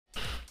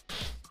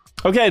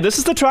Okay, this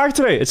is the track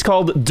today. It's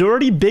called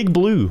Dirty Big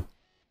Blue.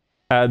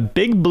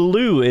 Big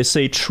Blue is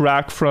a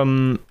track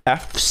from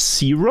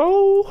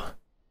F-Zero?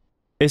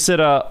 Is it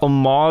a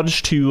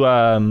homage to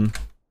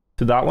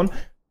that one?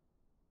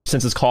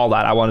 Since it's called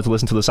that, I wanted to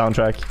listen to the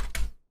soundtrack.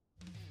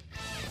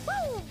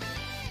 Woo!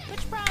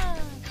 Which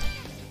brand?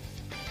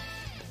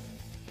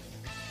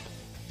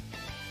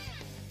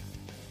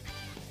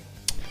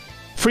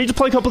 Free to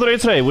play couple of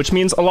days today, which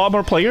means a lot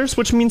more players,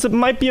 which means it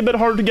might be a bit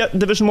harder to get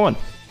Division 1.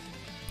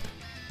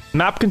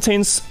 Map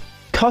contains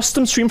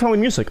custom stream-friendly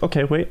music.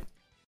 Okay, wait.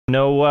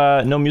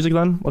 No, no music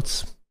then.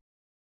 Let's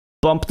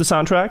bump the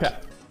soundtrack. Okay.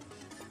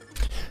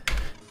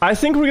 I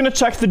think we're gonna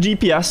check the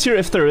GPS here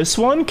if there is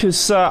one,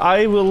 because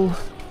I will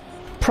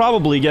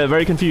probably get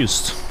very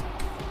confused.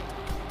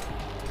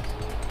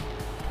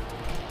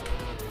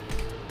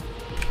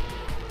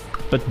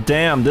 But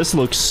damn, this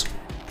looks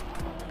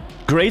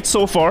great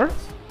so far.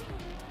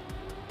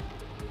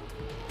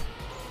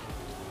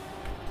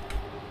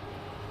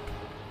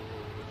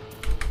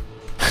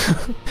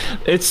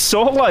 It's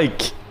so,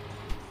 like,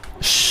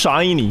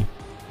 shiny,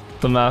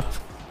 the map.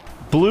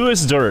 Blue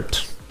is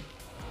dirt.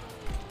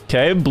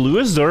 Okay, blue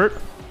is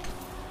dirt.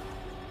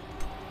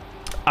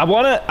 I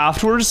want to,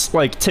 afterwards,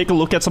 like, take a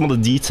look at some of the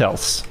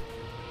details.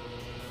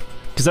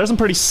 Because there's some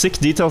pretty sick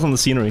details on the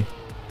scenery.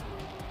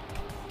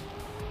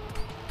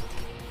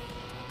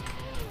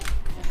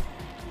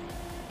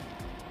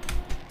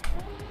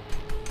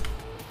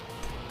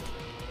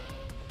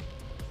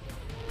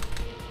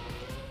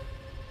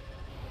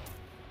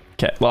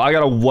 Okay, well, I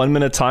got a 1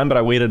 minute time, but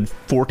I waited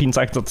 14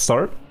 seconds at the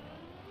start.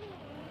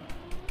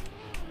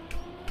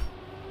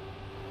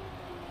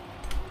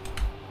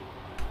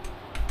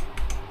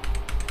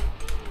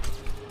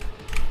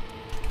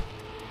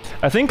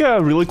 I think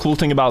a really cool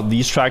thing about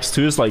these tracks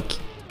too is, like,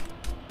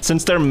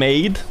 since they're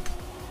made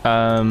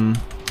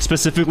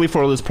specifically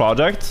for this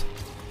project,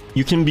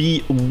 you can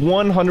be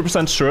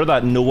 100% sure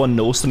that no one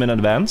knows them in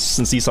advance,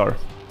 since these are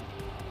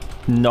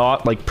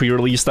not, like,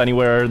 pre-released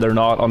anywhere. They're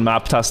not on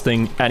map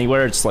testing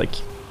anywhere. It's like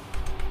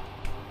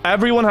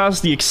everyone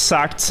has the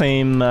exact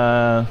same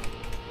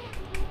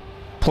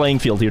playing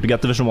field here to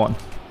get Division 1.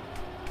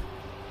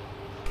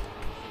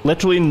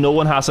 Literally no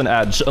one has an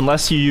edge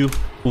unless you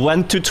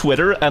went to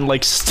Twitter and,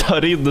 like,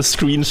 studied the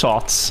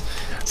screenshots.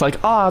 It's like,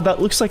 ah,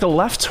 that looks like a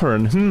left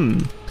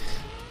turn.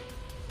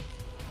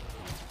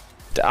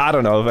 I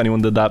don't know if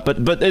anyone did that,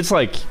 but it's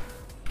like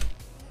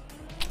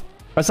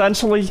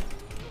essentially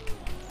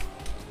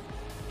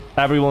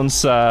everyone's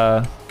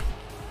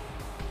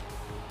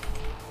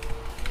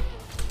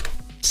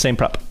same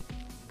prep.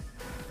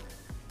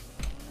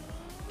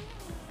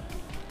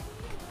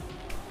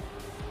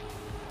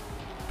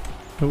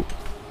 Oh.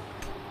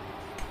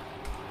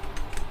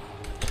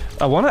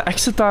 I want to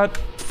exit that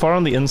far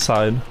on the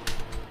inside.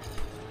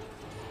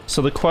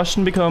 So the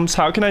question becomes,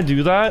 how can I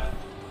do that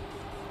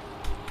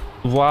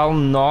while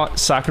not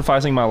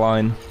sacrificing my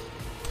line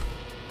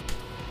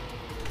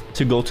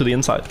to go to the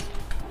inside?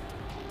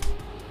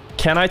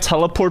 Can I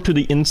teleport to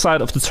the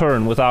inside of the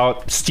turn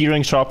without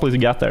steering sharply to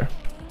get there?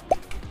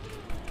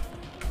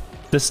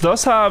 This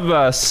does have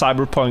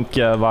cyberpunk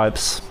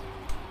vibes.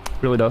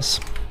 Really does.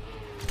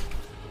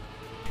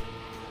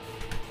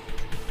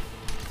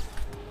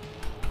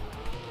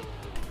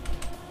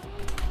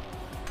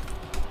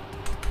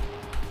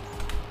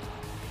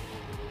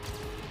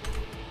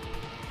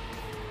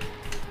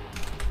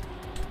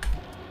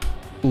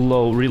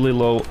 Low, really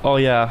low. Oh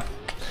yeah.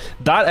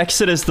 That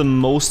exit is the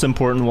most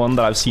important one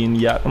that I've seen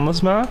yet on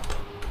this map.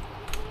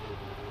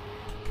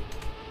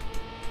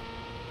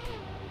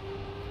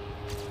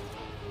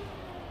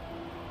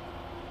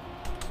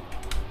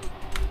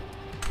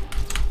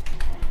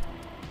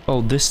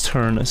 Oh, this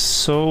turn is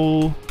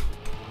so...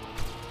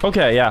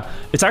 Okay, yeah.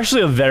 It's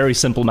actually a very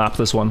simple map,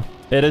 this one.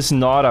 It is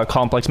not a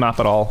complex map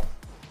at all.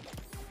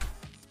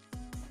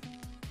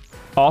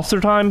 Author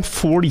time,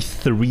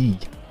 43.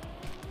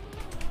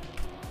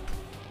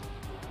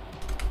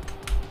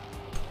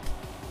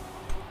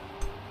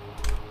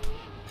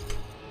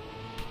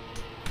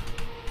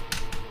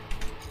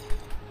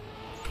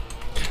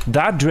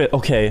 That drift,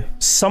 okay,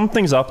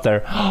 something's up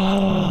there.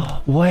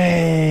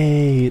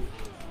 Wait.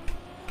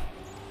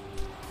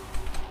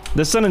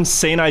 This is an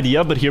insane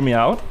idea, but hear me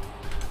out.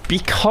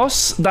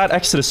 Because that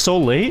exit is so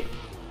late,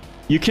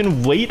 you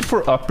can wait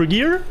for upper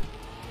gear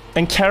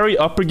and carry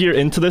upper gear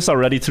into this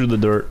already through the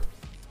dirt.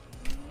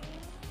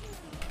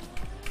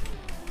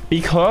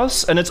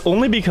 Because, and it's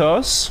only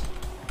because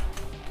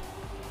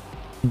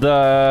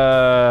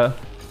the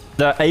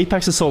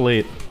apex is so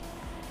late.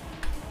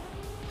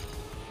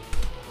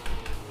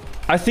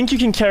 I think you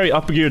can carry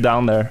upper gear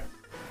down there.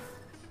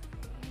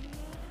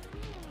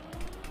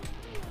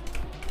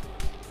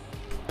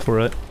 For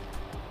it.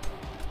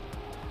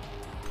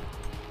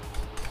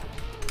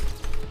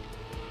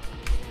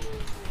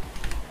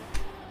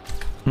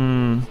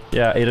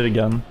 Yeah, ate it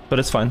again. But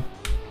it's fine.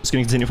 Just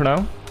gonna continue for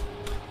now.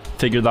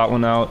 Figure that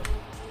one out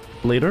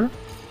later.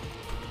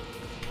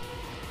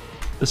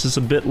 This is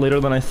a bit later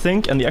than I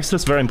think, and the exit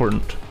is very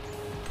important.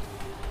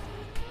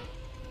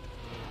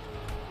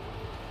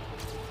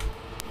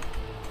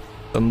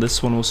 Then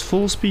this one was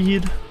full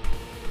speed.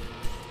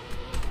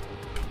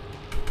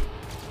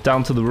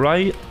 Down to the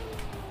right.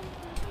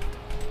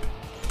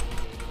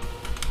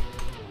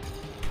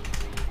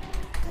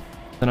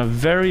 Then a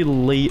very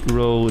late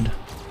road.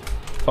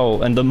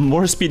 Oh, and the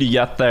more speed you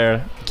get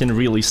there, you can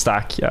really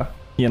stack, yeah.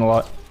 In a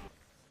lot.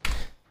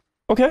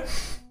 Okay.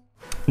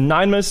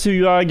 9 minutes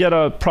to get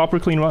a proper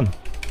clean run.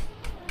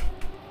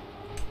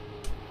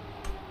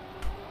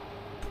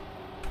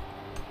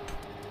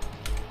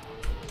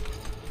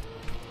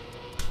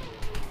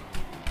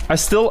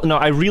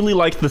 I really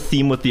like the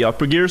theme with the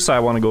upper gear, so I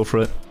want to go for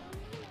it.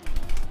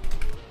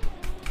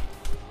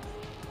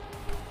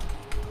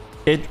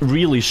 It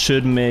really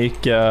should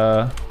make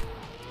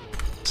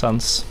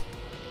sense.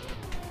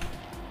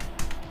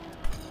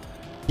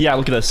 Yeah,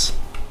 look at this.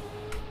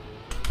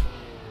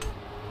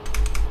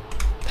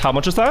 How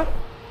much is that?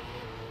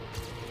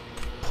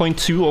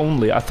 0.2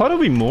 only. I thought it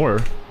would be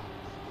more.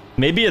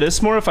 Maybe it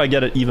is more if I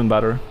get it even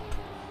better.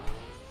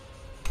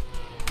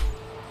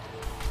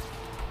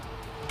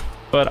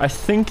 But I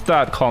think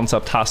that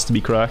concept has to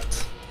be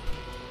correct.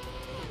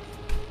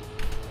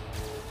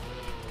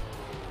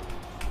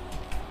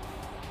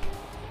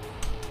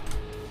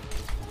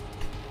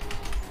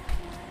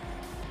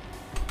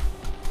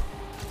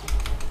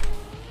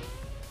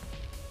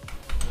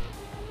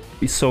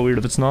 Be so weird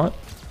if it's not.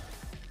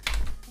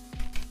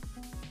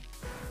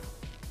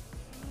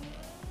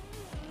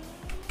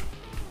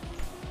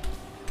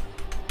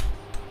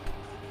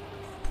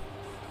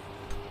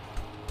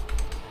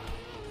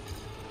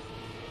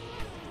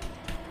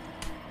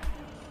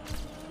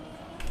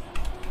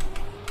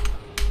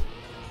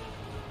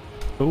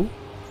 Oh.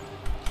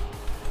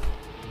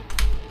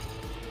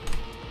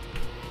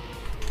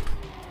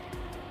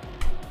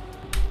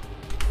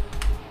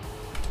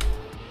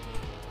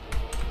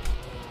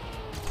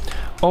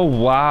 Oh,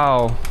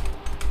 wow.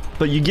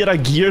 But you get a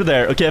gear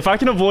there. Okay, if I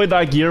can avoid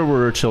that gear,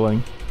 we're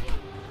chilling.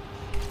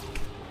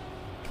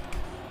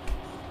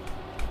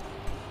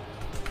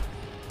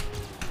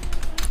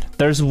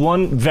 There's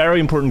one very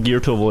important gear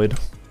to avoid.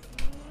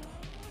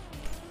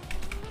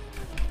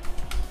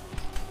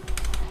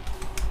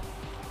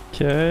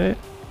 Okay.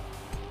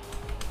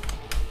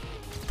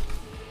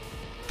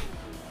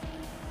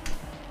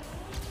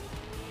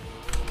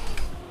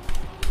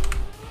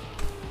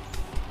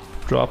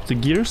 Drop the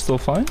gear, still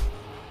fine.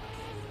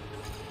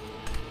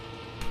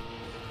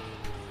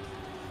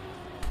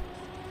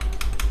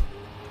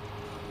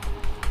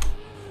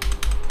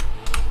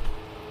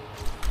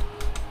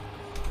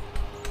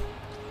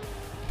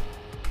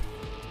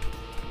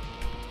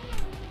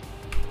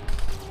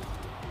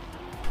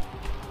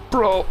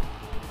 Bro.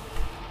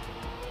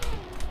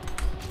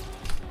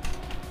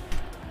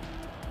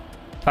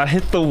 I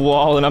hit the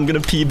wall and I'm gonna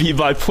PB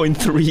by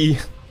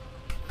 0.3.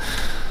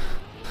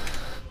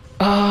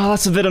 Ah,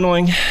 that's a bit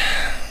annoying.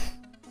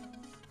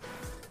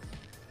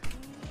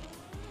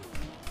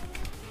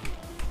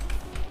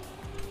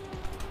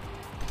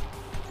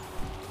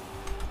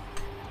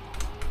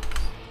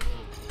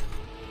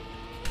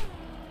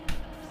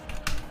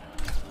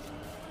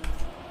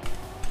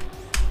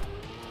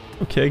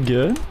 Okay,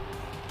 good.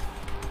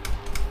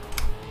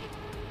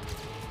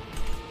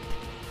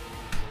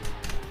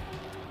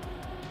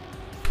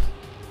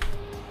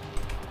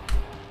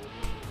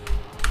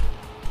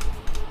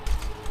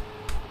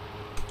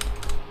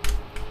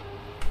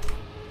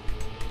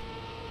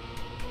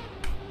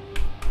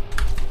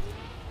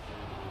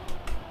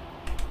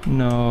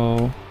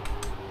 No.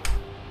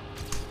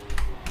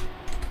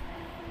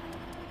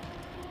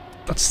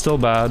 That's still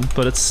bad,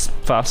 but it's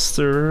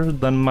faster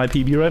than my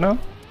PB right now.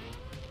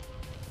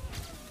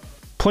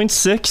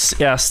 0.6?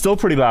 Yeah, still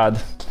pretty bad.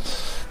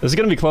 This is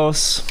gonna be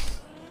close.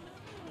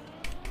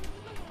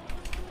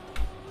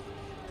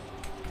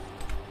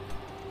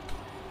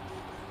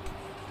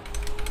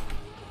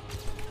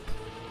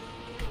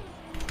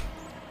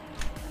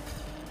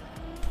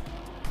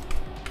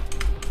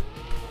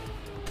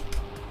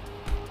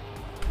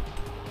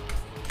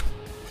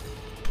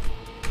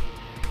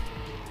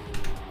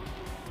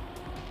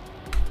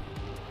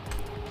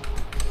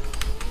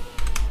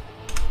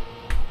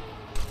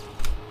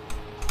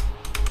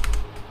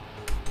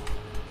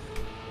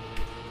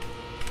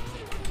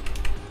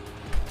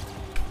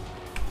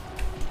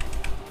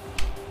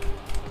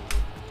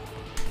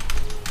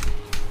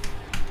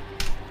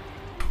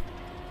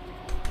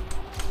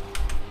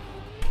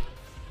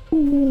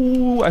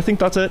 Ooh, I think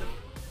that's it.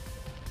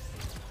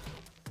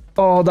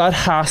 Oh, that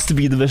has to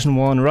be Division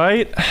 1,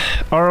 right?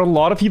 Are a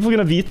lot of people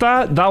gonna beat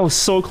that? That was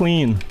so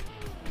clean.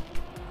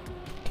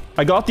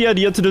 I got the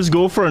idea to just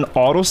go for an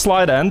auto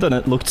slide end and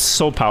it looked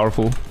so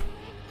powerful.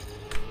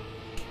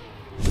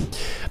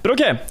 But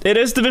okay, it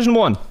is Division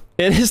 1.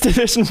 It is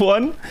Division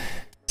 1.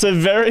 It's a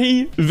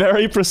very,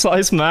 very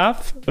precise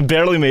map. I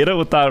barely made it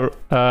with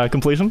that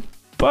completion,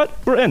 but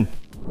we're in.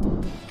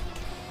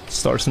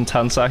 Starts in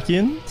 10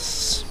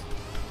 seconds.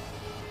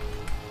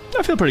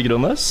 I feel pretty good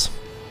on this.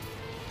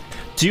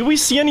 Do we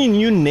see any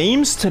new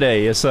names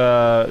today? It's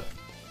a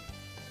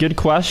good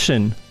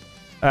question.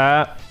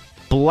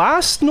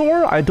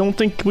 Blastnor, I don't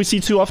think we see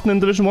too often in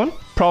Division 1.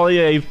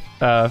 probably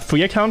a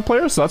free account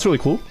player, so that's really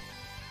cool.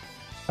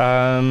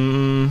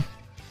 Other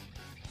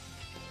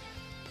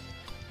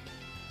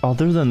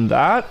than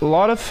that, a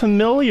lot of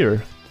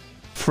familiar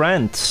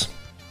friends.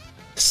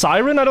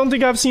 Siren, I don't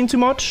think I've seen too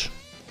much.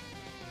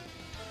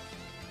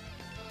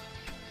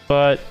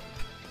 But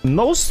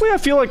mostly I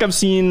feel like I've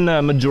seen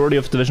a majority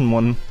of Division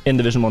 1 in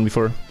Division 1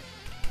 before.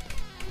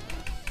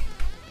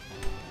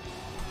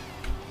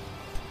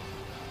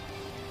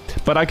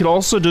 But I could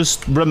also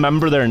just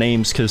remember their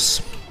names,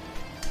 because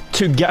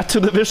to get to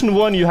Division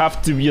 1 you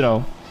have to, you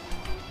know,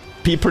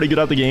 be pretty good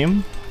at the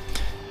game.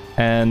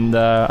 And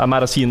I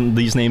might have seen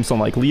these names on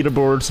like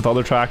leaderboards of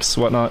other tracks,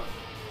 whatnot.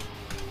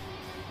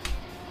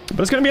 But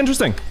it's gonna be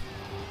interesting.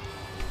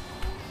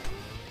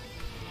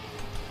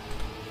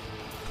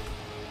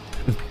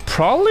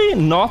 Probably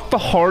not the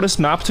hardest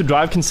map to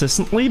drive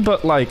consistently,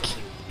 but like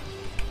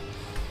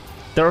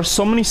there are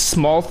so many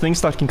small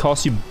things that can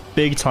cost you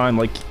big time.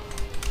 Like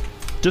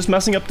just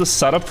messing up the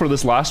setup for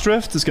this last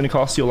drift is gonna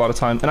cost you a lot of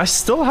time. And I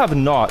still have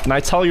not, and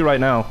I tell you right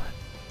now,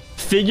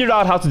 figured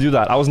out how to do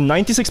that. I was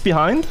 96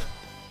 behind,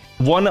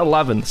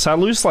 111. So I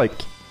lose like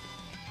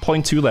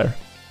 0.2 there.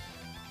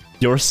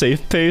 Your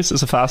safe pace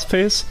is a fast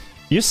pace.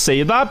 You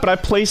say that, but I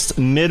placed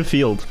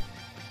midfield.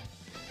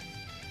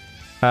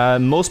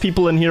 Most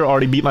people in here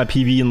already beat my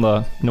PB in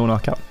the no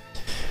knockout.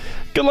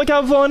 Good luck,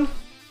 have fun.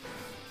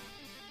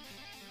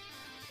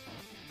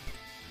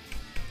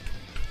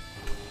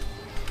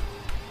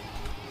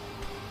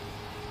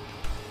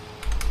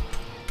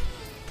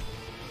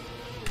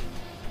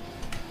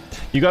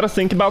 You gotta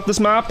think about this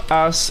map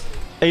as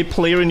a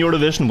player in your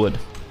division would.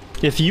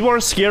 If you are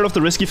scared of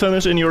the risky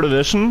finish in your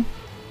division,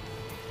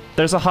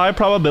 there's a high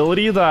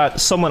probability that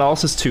someone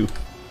else is too.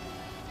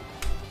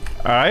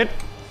 Alright?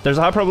 There's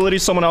a high probability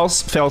someone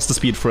else fails the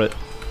speed for it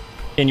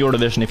in your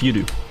division if you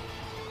do.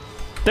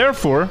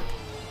 Therefore,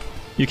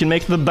 you can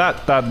make the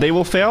bet that they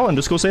will fail and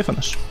just go safe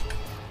finish.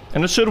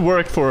 And it should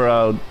work for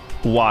a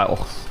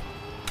while.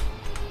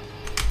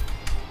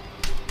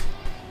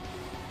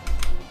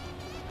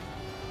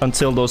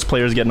 Until those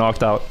players get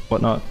knocked out,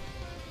 whatnot.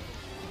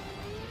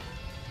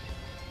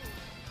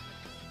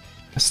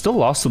 I still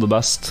lost to the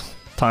best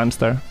times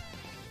there.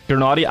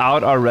 Granati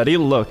out already?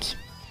 Look,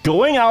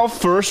 going out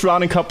first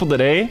round in Cup of the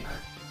Day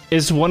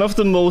is one of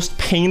the most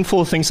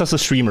painful things as a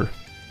streamer.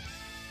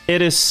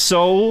 It is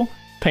so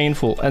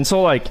painful. And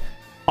so like,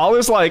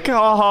 always like,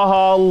 ha ha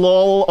ha,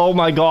 lol, oh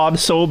my god,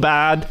 so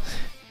bad.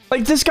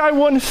 Like, this guy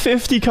won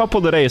 50 Cup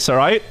of the Days,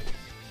 alright?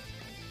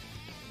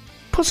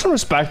 Put some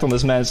respect on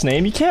this man's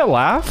name. You can't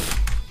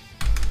laugh.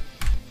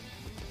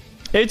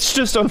 It's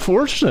just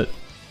unfortunate.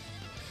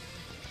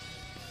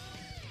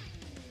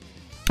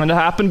 And it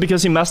happened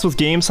because he messed with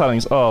game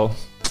settings. Oh.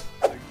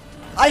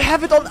 I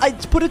have it on. I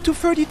put it to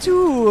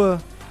 32.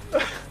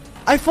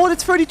 I thought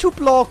it's 32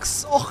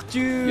 blocks. Oh,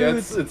 dude. Yeah,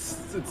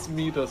 it's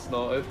meters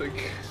now, I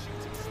think.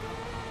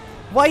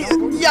 Why?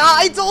 Yeah,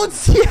 I don't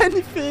see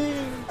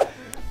anything.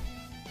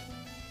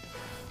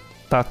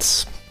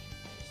 That's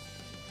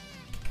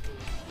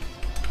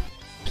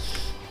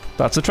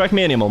a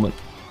Trackmania moment.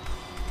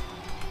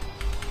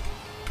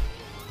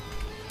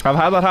 I've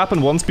had that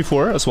happen once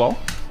before as well.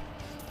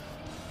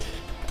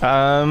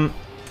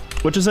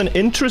 Which is an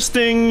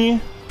interesting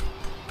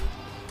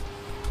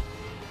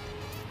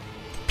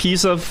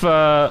piece of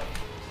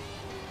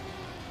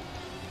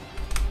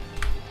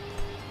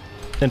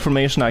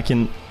information I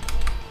can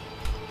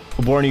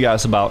warn you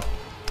guys about.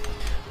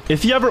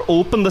 If you ever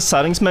open the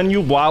settings menu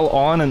while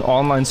on an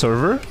online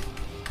server,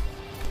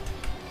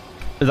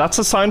 that's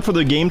a sign for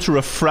the game to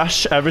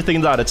refresh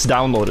everything that it's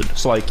downloaded.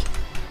 So like,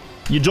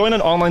 you join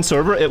an online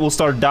server, it will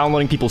start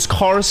downloading people's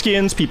car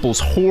skins, people's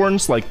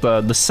horns, like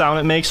the sound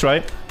it makes,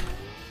 right?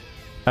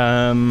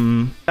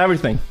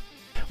 Everything.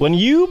 When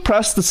you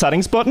press the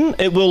settings button,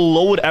 it will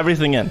load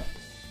everything in.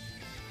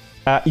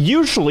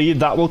 Usually,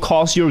 that will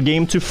cause your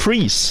game to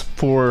freeze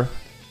for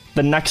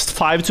the next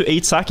 5 to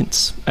 8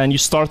 seconds, and you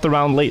start the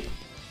round late.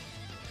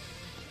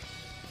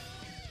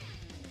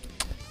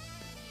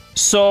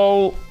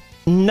 So,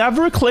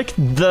 never click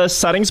the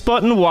settings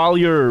button while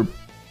you're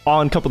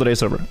on Cup of the Day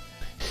server.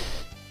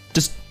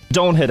 Just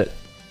don't hit it.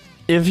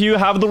 If you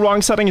have the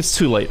wrong setting, it's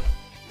too late.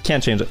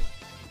 Can't change it.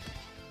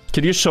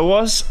 Could you show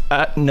us?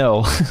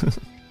 No.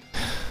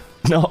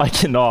 No, I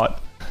cannot.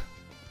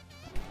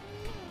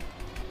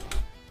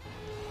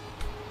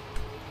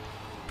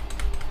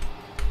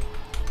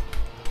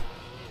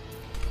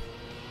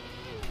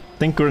 I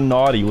think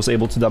Granati was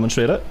able to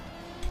demonstrate it.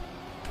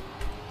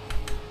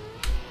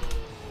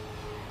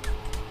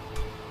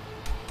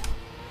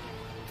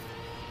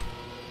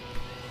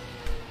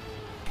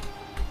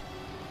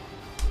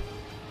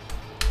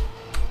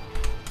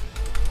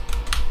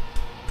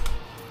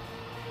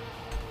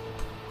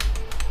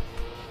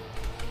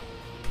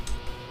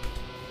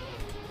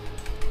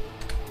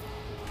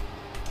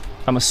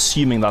 I'm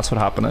assuming that's what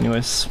happened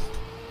anyways.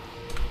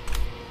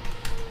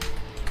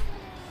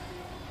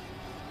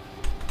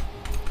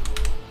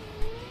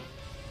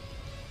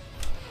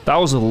 That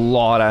was a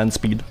lot of end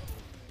speed.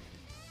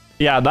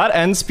 Yeah, that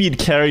end speed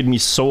carried me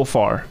so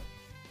far.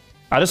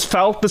 I just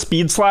felt the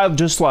speed slide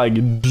just like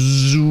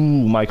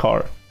bzzoo my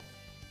car.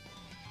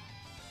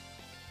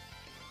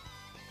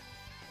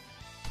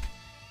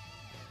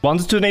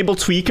 Wanted to enable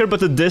tweaker,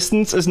 but the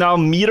distance is now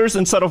meters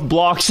instead of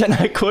blocks and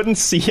I couldn't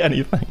see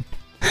anything.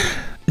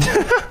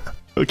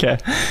 Okay.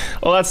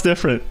 Well, that's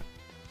different.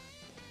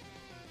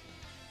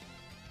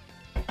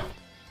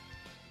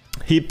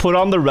 He put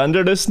on the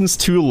render distance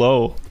too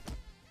low.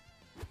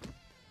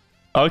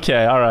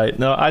 Okay, alright.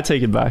 No, I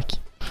take it back.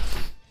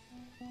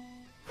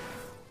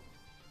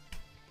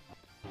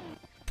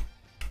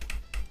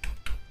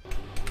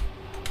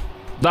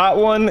 That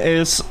one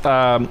is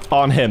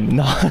on him,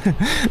 not,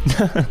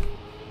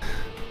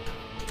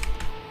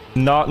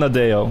 not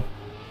Nadeo.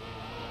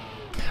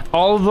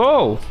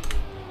 Although,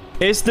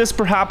 is this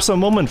perhaps a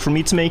moment for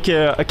me to make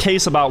a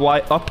case about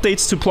why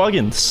updates to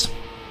plugins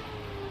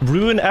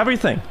ruin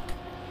everything?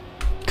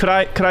 Could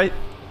I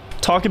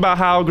talk about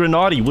how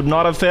Grenadi would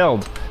not have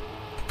failed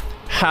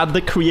had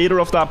the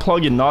creator of that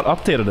plugin not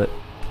updated it?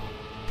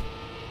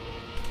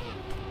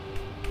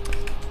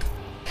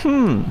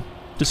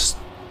 Just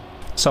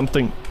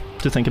something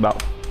to think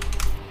about.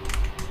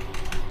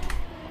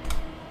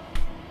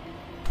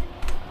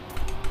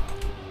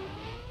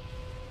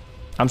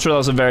 I'm sure that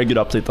was a very good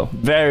update though.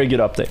 Very good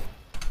update.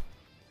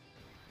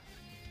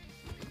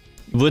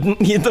 Wouldn't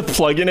need the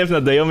plugin if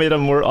Nadeo made a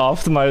more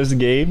optimized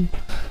game.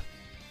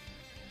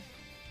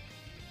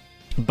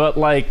 But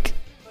like,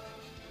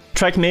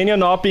 Trackmania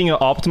not being an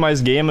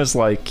optimized game is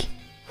like,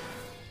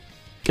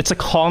 it's a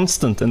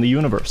constant in the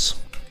universe.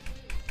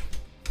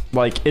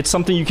 Like, it's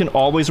something you can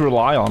always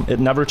rely on. It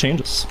never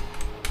changes.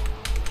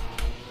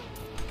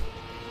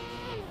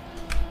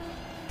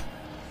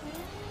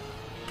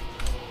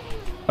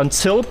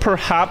 Until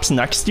perhaps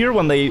next year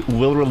when they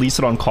will release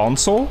it on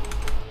console.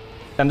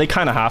 And they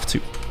kind of have to.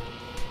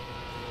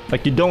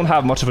 Like, you don't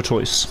have much of a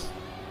choice.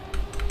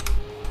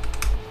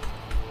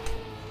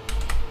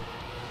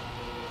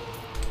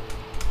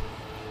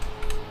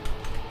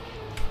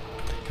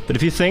 But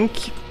if you think...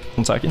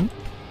 One second.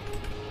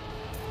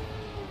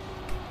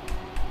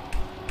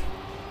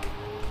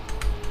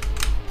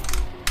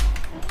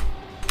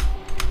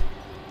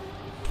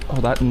 Oh,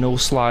 that no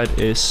slide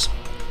is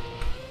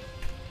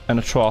an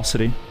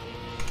atrocity.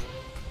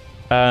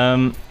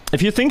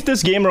 If you think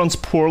this game runs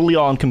poorly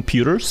on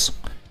computers,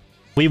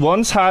 we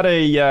once had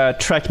a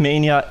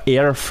Trackmania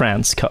Air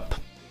France Cup.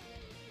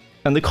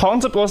 And the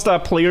concept was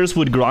that players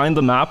would grind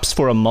the maps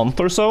for a month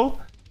or so,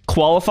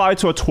 qualify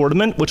to a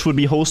tournament which would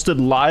be hosted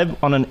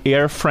live on an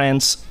Air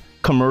France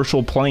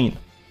commercial plane.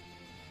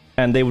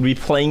 And they would be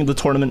playing the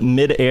tournament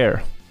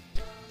mid-air.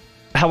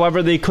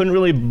 However, they couldn't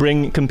really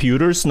bring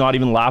computers, not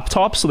even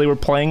laptops, so they were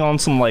playing on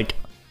some, like,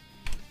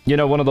 you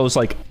know, one of those,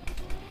 like,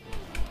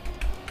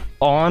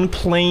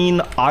 on-plane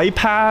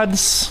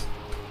iPads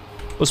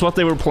was what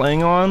they were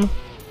playing on.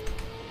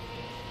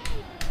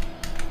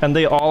 And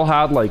they all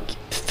had, like,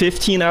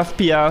 15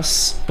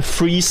 FPS,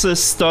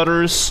 freezes,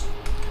 stutters,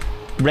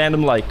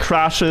 random, like,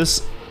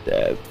 crashes.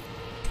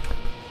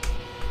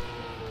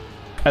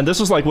 And this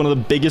was, like, one of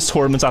the biggest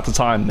tournaments at the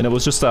time, and it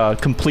was just a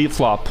complete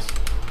flop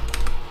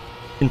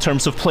in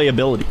terms of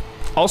playability.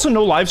 Also,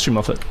 no live stream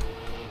of it.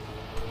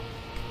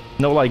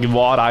 No, like,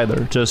 VOD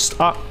either. Just,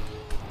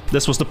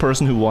 this was the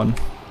person who won.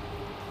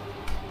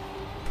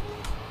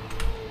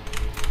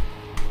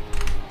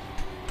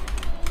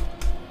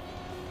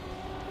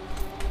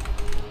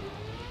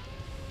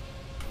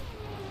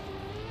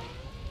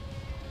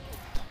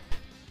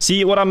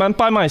 See, what I meant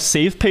by my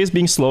save pace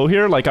being slow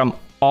here, like, I'm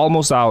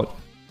almost out.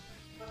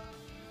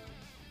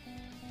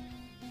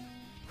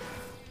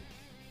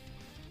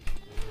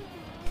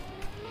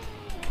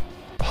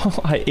 Oh,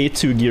 I ate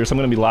 2 gears. I'm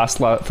gonna be last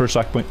first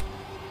checkpoint.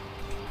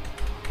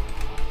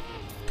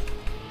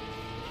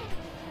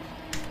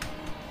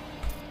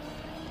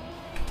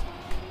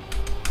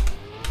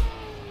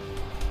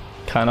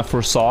 Kind of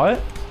foresaw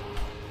it.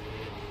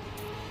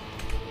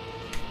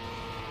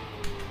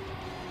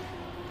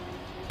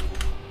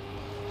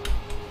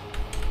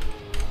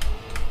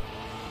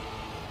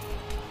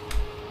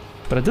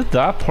 But I did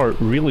that part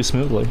really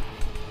smoothly.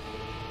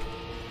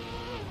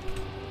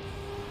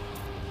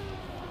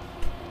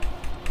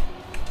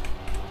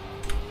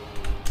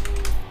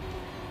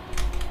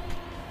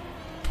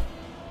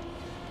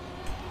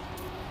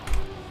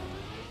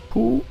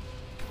 Cool.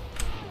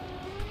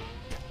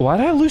 Why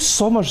did I lose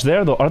so much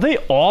there though? Are they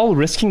all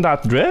risking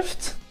that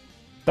drift?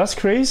 That's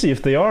crazy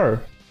if they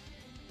are.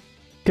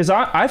 Because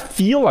I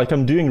feel like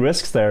I'm doing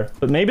risks there.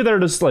 But maybe they're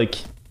just like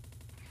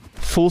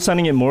full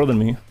sending it more than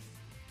me.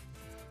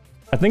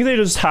 I think they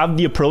just have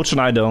the approach and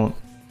I don't.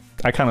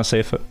 I kind of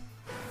safe it.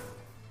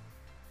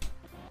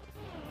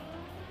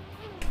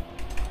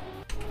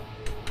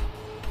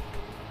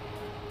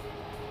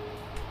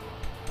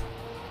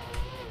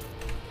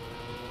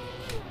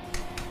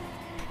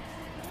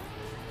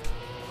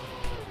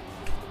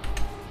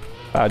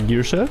 Bad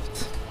gear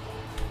shift.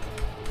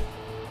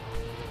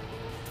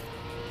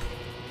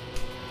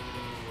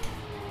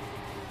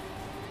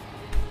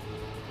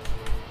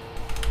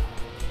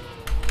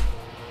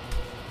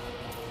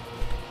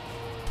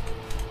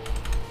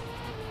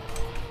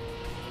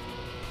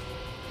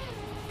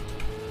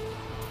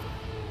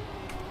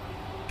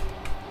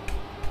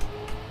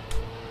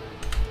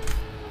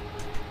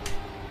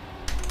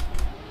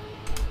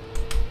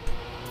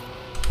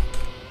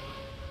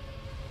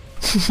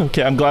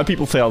 Okay, I'm glad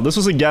people failed. This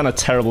was again a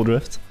terrible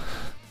drift.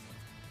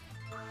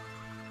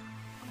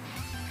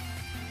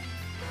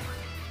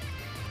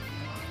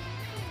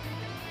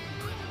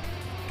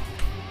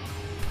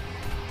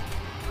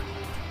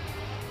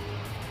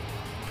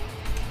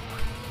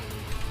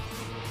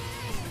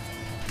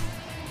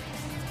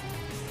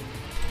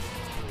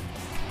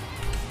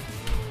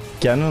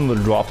 Again on the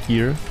drop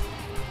gear.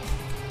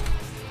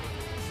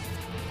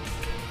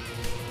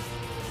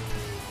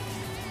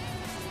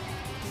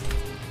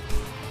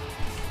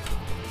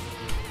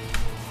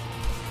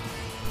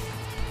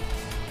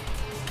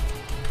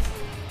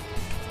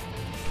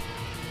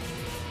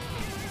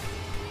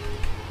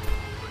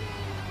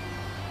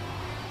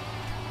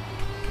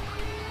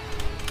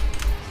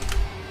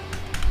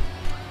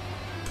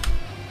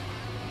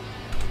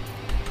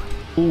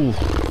 Ooh,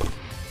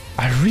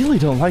 I really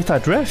don't like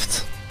that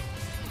drift.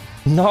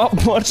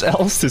 Not much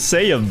else to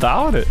say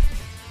about it.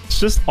 It's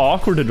just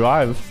awkward to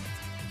drive.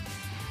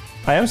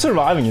 I am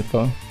surviving it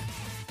though.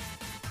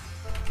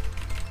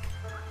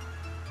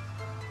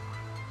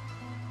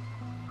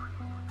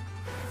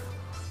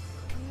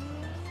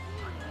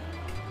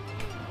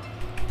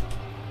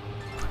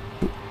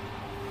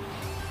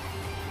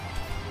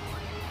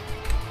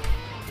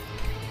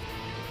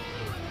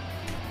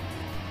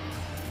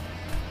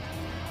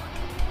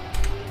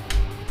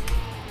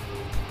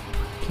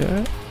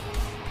 Okay.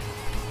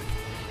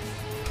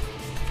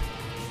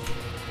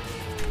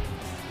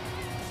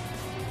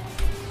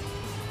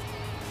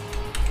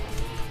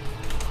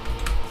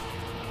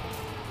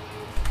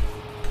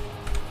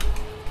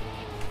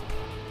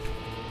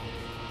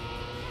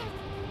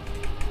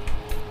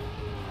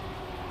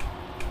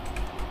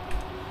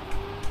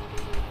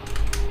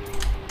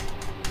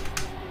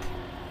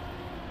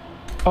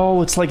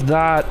 Oh, it's like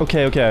that.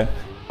 Okay, okay.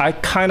 I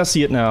kind of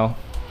see it now.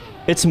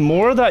 It's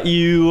more that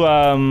you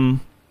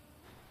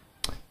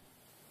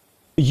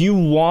you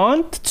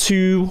want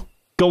to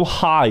go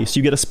high, so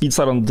you get a speed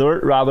slide on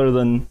dirt rather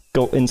than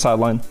go inside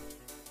line.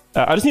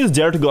 I just need to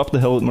dare to go up the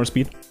hill with more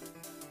speed.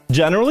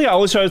 Generally, I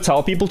always try to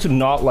tell people to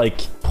not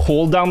like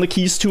hold down the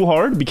keys too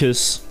hard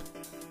because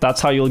that's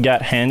how you'll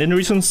get hand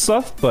injuries and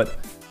stuff, but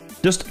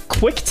just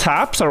quick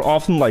taps are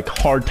often like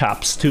hard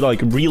taps to like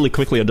really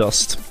quickly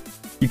adjust.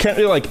 You can't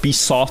really like be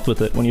soft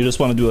with it when you just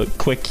want to do a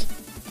quick,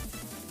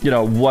 you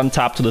know, one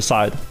tap to the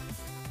side.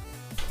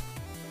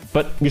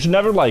 But you should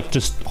never like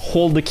just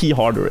hold the key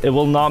harder. It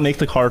will not make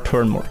the car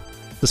turn more,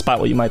 despite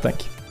what you might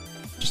think.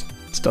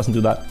 Just doesn't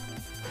do that.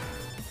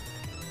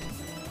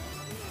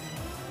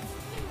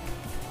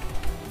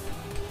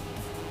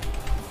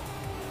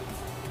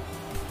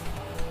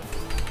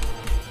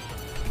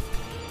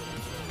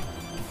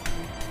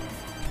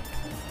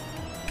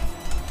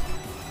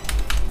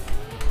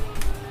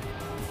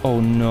 Oh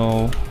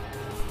no,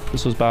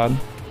 this was bad.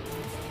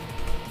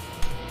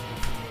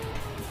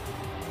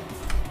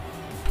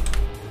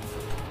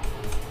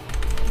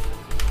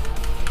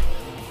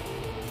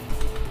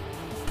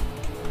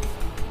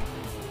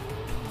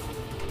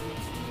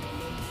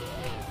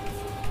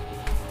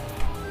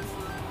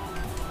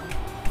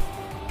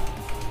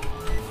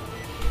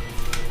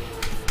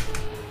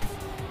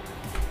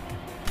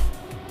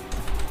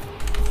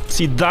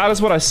 See, that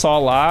is what I saw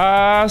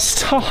last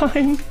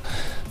time.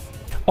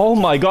 Oh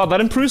my god, that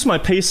improves my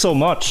pace so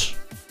much.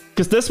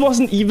 Because this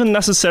wasn't even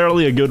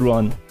necessarily a good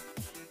run,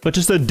 but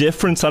just a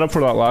different setup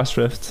for that last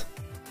drift.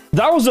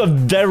 That was a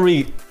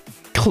very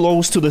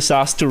close to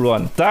disaster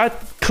run.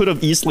 That could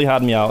have easily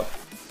had me out.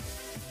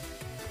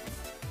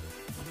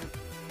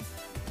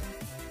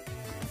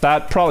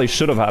 That probably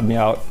should have had me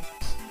out.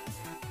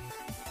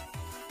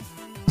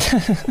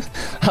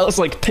 I was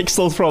like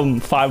pixels from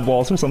 5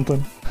 walls or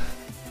something.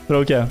 But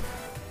okay.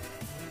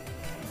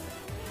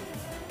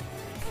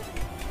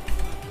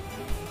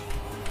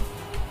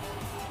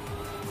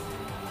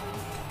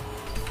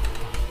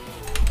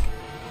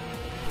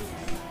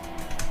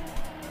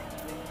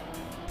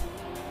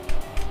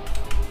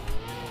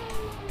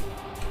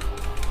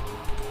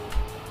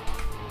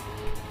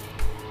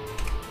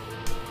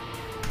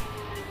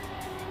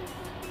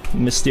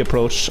 Missed the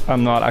approach.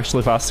 I'm not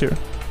actually fast here.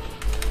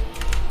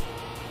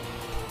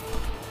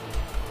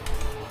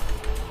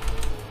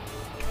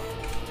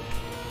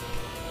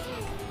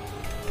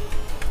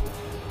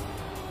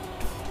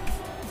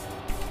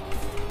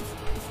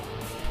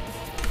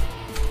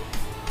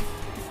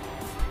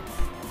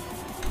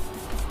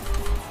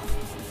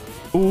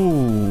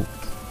 Ooh.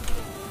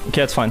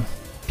 Okay, it's fine.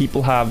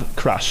 People have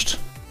crashed.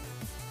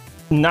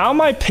 Now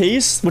my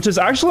pace, which is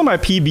actually my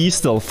PB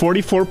still,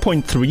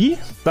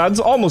 44.3, that's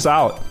almost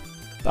out.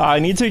 I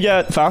need to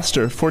get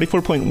faster,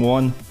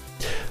 44.1.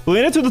 We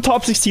made it to the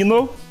top 16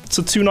 though,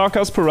 so 2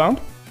 knockouts per round.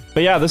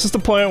 But yeah, this is the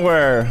point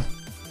where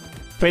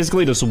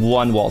basically just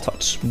one wall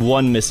touch,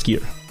 one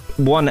misgear,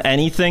 one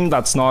anything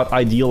that's not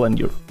ideal and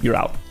you're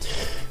out.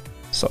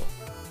 So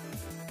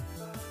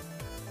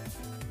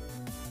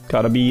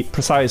gotta be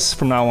precise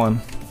from now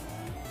on.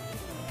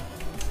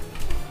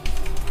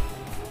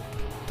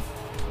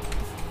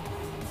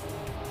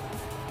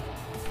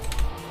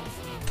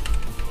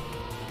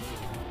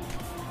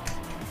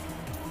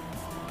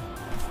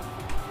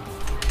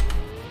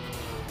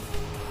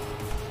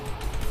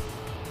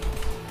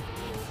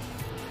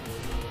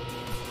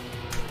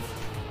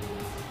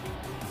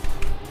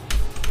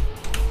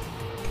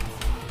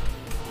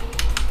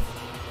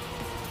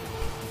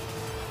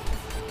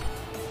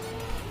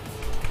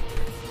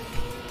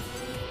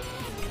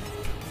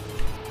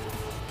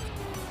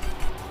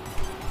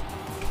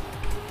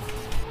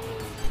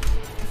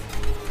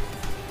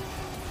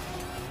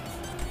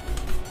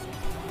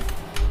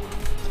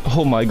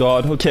 Oh my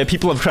god. Okay,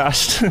 people have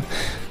crashed.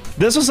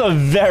 This was a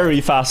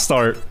very fast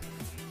start.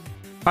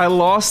 I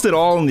lost it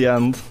all in the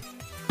end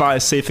by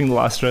safing the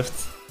last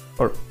drift.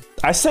 Or,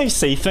 I say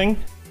safing.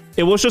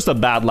 It was just a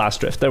bad last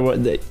drift.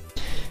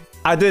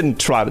 I didn't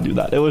try to do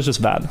that. It was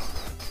just bad.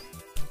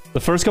 The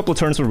first couple of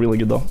turns were really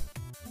good though.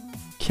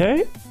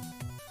 Okay.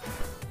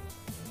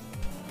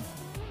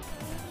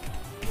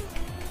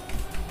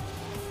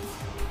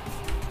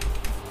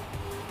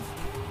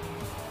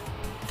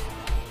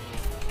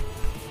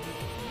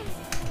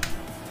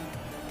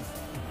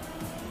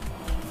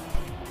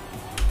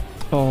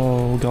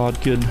 Oh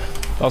god, good.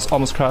 That was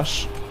almost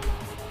crash.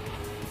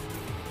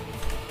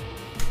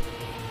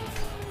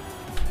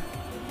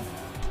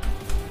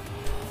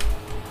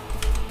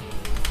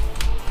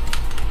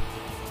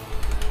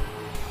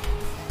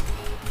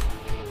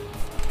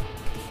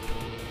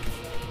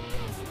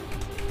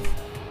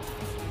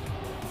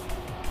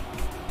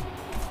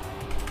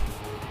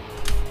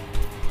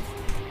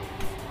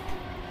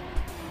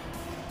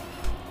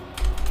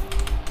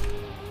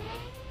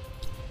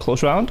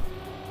 Close round.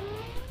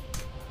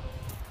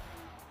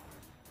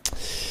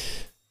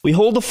 We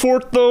hold the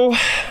fort though.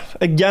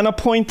 Again a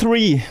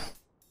 0.3.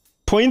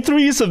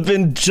 0.3s have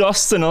been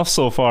just enough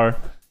so far.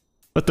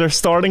 But they're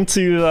starting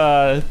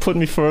to put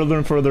me further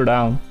and further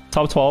down.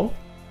 Top 12.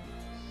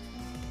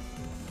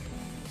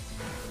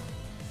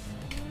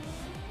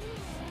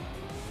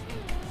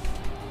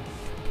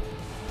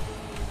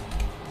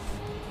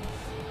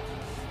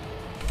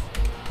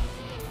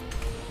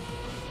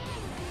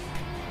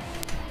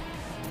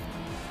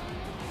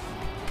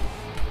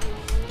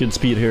 Good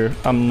speed here.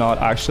 I'm not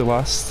actually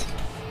last.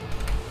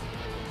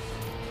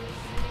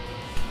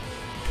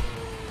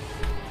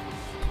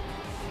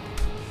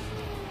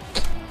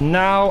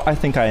 Now I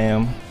think I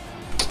am.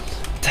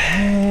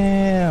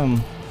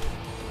 Damn.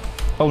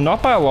 Oh,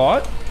 not by a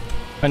lot.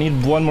 I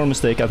need one more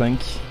mistake, I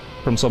think,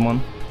 from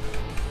someone.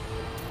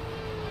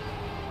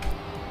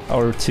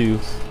 Or two.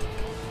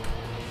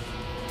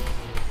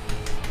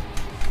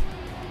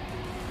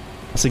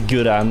 That's a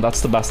good end.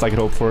 That's the best I could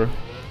hope for.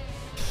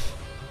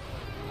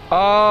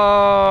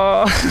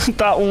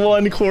 That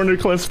one corner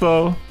cliff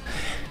though.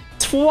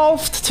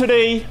 12th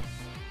today.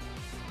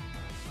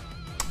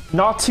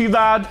 Not too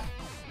bad.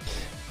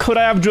 Could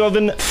I have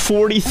driven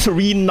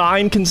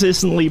 43.9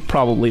 consistently?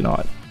 Probably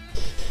not.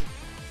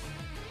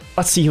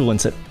 Let's see who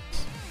wins it.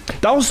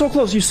 That was so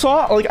close. You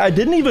saw, like, I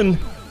didn't even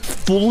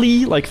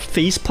fully, like,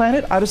 face plant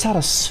it. I just had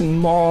a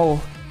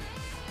small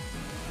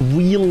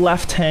wheel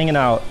left hanging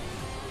out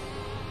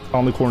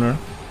on the corner.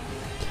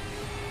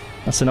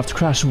 That's enough to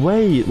crash.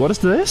 Wait, what is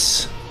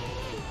this?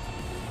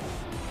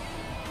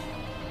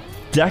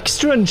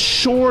 Dexter and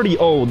Shorty.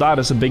 Oh, that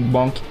is a big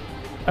bonk.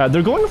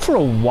 They're going for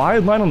a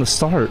wide line on the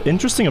start.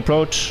 Interesting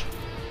approach.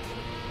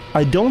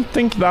 I don't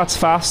think that's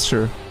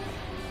faster.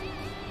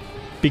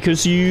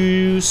 Because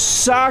you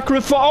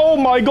sacrifice... Oh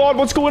my god,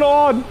 what's going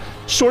on?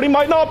 Shorty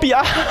might not be...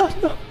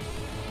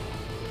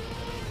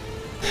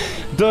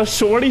 Does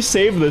Shorty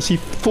save this? He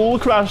full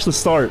crashed the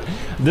start.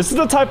 This is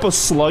the type of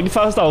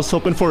slugfest I was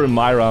hoping for in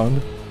my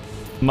round.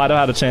 Might have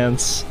had a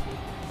chance.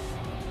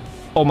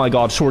 Oh my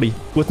god, Shorty.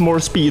 With more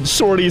speed.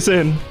 Shorty's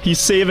in. He's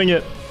saving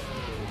it.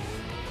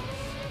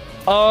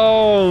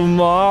 Oh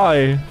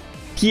my.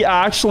 He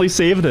actually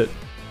saved it.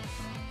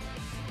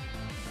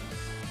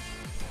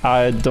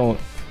 I don't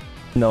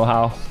know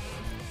how.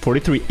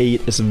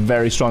 43.8 is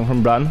very strong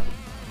from Bran.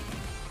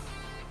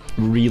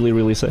 Really,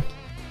 really sick.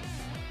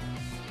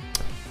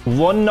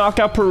 One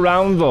knockout per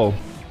round though.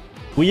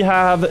 We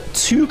have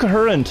two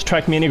current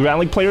Trackmania Grand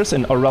League players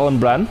in Aurel and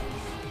Bran.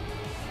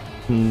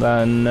 And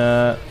then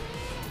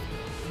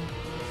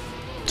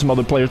some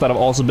other players that have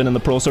also been in the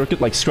pro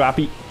circuit, like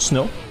Scrappy,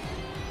 Snow.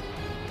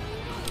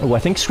 Oh, I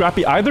think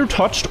Scrappy either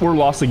touched or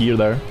lost a gear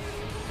there.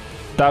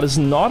 That is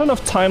not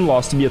enough time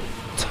loss to be a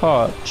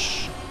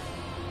touch.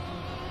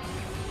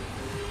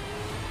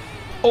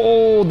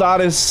 Oh,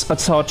 that is a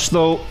touch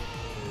though.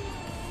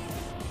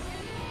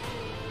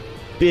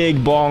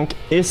 Big bonk.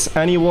 Is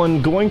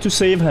anyone going to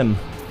save him?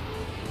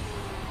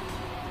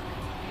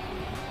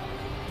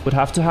 Would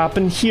have to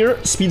happen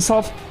here. Speed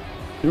self.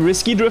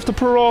 Risky drift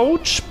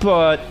approach,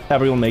 but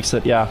everyone makes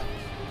it, yeah.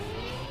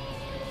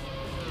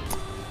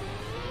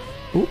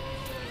 Ooh.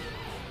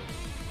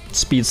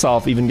 Speed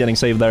self even getting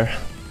saved there.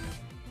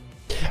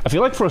 I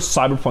feel like for a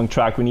cyberpunk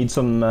track we need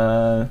some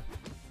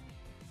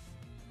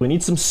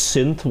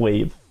synth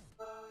wave.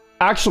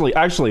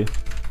 Actually,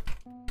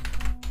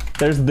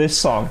 there's this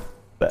song.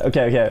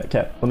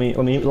 Okay. Let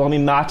me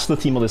match the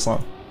theme of this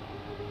song.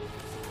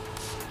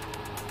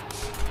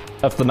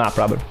 Of the map,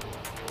 rather.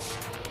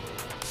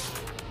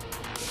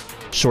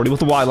 Shorty with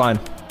the wide line.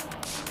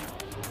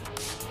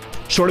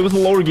 Shorty with the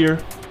lower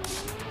gear.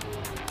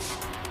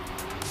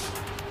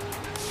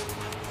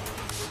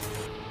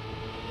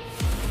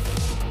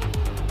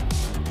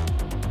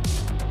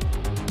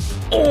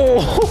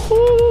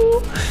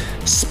 Oh!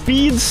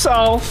 Speed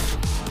south.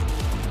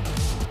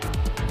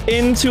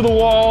 Into the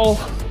wall.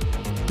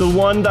 The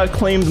one that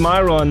claimed my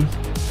run.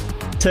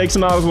 Takes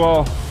him out as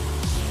well.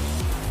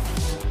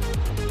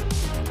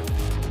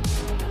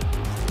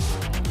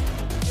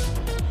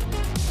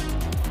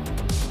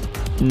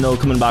 No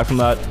coming back from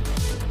that.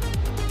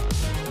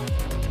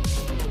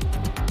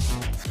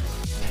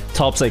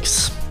 Top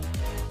 6.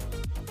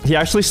 He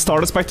actually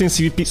started expecting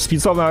speed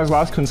stop in his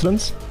last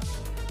coincidence.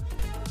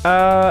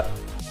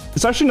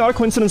 It's actually not a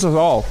coincidence at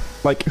all.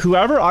 Like,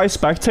 whoever I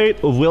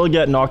spectate will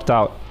get knocked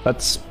out.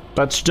 That's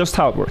just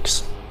how it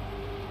works.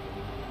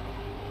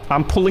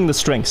 I'm pulling the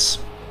strings.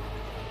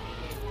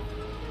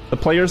 The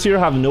players here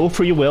have no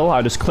free will.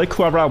 I just click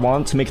whoever I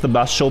want to make the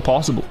best show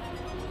possible.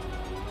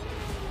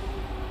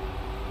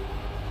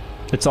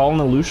 It's all an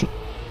illusion.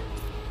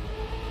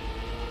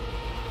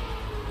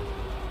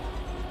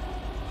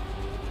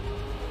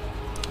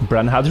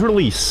 Bren had to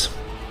release.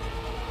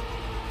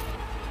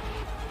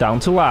 Down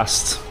to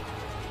last.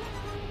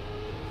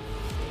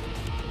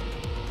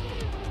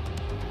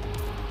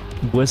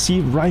 Was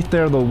he right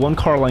there though? 1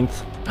 car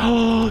length.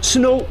 Oh,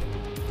 Snow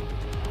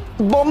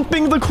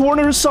bumping the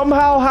corner,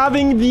 somehow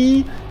having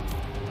the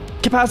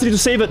capacity to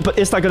save it, but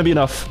is that gonna be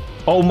enough?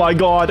 Oh my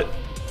god.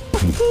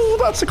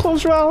 That's a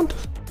close round.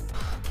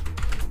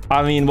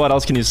 I mean, what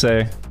else can you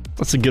say?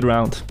 That's a good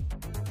round.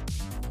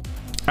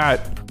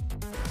 Alright.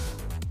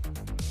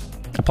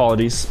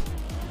 Apologies.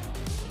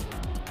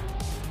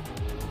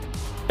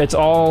 It's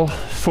all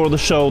for the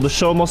show. The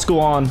show must go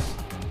on.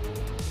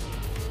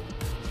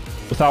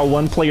 Without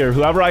one player,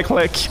 whoever I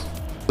click,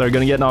 they're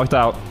gonna get knocked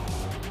out.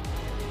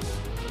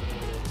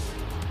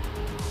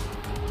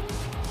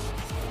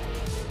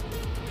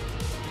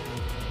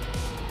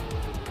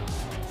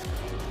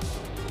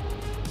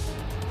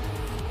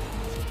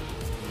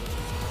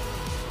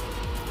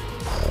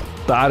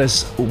 That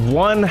is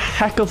one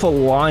heck of a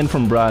line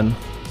from Bren.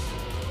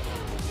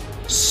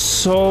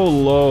 So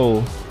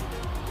low.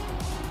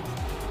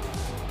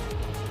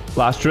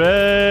 Last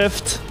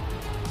drift.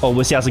 Oh,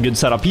 Wissy has a good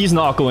setup. He's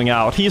not going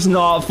out. He's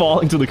not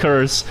falling to the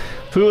curse.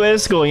 Who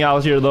is going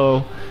out here,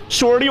 though?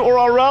 Shorty or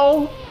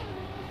Aurel?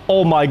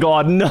 Oh my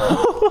god,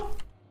 no.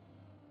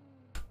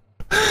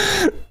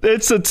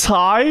 It's a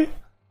tie.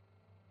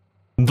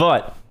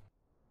 But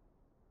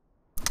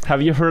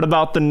have you heard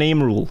about the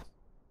name rule?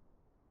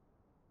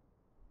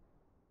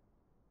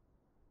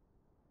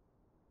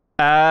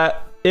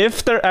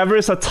 If there ever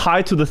is a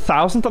tie to the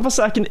 1,000th of a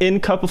second in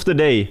Cup of the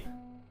Day,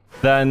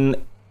 then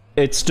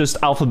it's just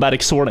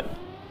alphabetic sorting.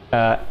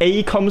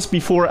 A comes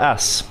before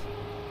S.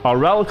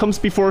 Aurel comes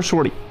before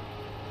Shorty.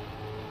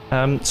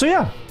 So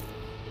yeah.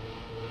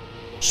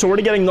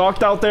 Shorty getting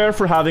knocked out there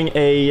for having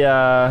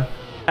a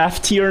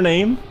F tier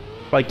name.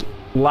 Like,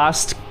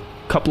 last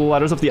couple of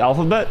letters of the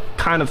alphabet.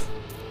 Kind of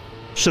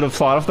should have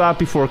thought of that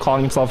before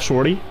calling himself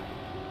Shorty.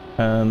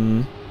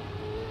 I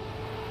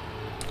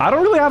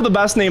don't really have the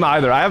best name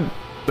either. I have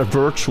the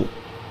Wirtual.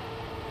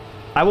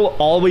 I will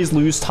always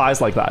lose ties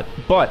like that,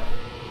 but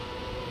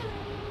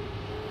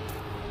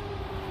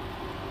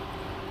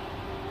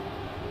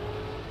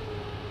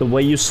the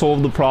way you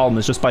solve the problem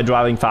is just by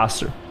driving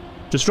faster.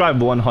 Just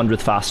drive 100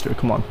 faster,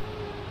 come on.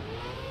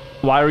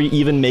 Why are you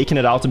even making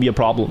it out to be a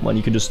problem when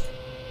you could just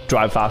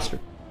drive faster?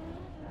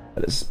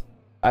 That is...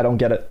 I don't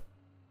get it.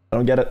 I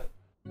don't get it.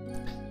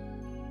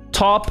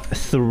 Top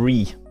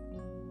 3.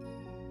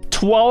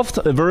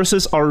 12th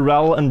versus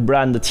Aurel and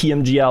Bren, the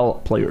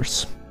TMGL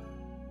players.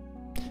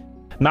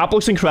 Map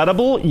looks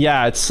incredible.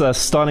 Yeah, it's a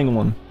stunning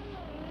one.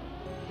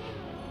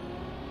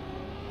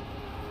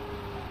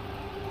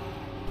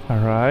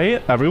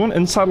 Alright, everyone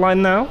inside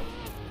line now.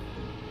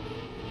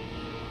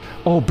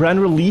 Oh, Bren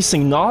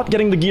releasing, not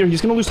getting the gear. He's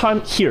gonna lose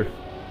time here.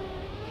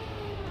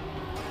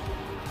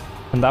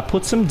 And that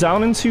puts him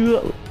down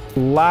into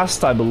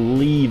last, I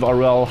believe.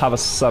 Aurel have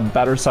a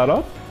better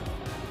setup.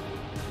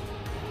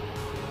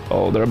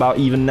 Oh, they're about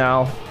even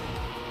now.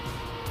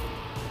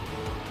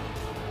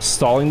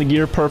 Stalling the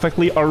gear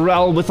perfectly.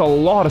 Aurel with a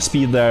lot of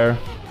speed there.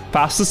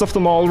 Fastest of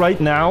them all right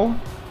now.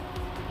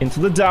 Into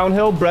the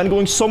downhill. Bren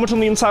going so much on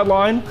the inside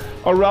line.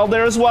 Aurel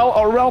there as well.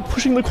 Aurel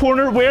pushing the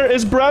corner. Where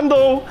is Bren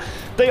though?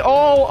 They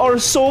all are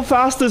so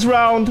fast this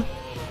round.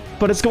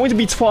 But it's going to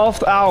be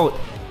 12th out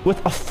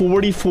with a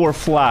 44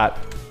 flat.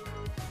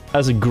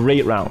 That's a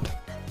great round.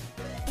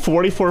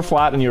 44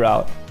 flat and you're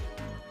out.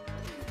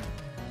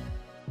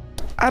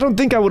 I don't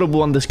think I would have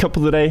won this Cup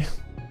of the Day.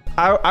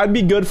 I'd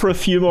be good for a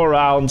few more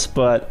rounds,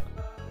 but...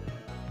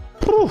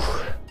 Whew,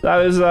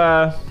 that is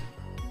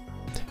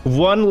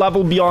one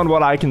level beyond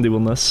what I can do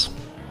in this.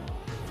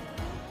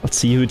 Let's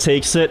see who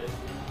takes it.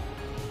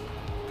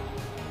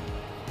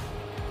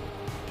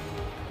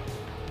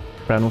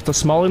 Bren with the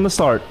small in the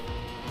start.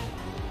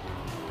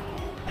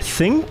 I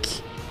think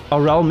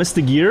Aurel missed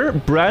the gear.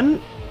 Bren...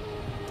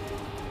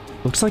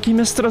 looks like he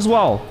missed it as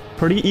well.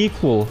 Pretty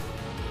equal.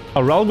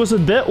 Aurel goes a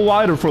bit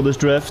wider for this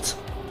drift.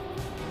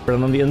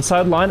 Bren on the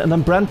inside line, and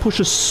then Bren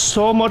pushes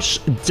so much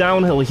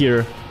downhill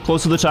here,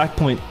 close to the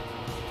checkpoint.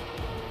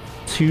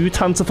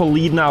 2/10 of a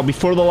lead now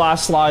before the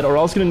last slide.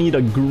 Aurel's gonna need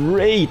a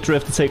great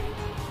drift to take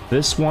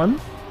this one.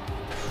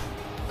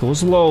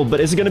 Goes low, but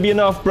is it gonna be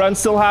enough? Bren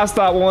still has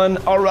that one.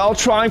 Aurel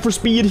trying for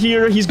speed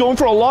here. He's going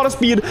for a lot of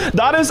speed.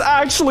 That is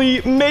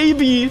actually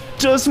maybe,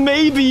 just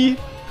maybe,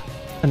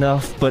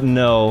 enough, but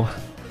no.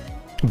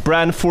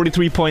 Bren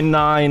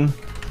 43.9.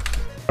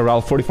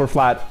 Around 44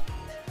 flat.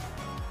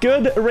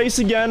 Good race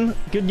again.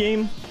 Good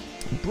game.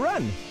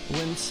 Bren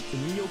wins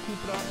Neo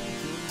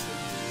Cupra.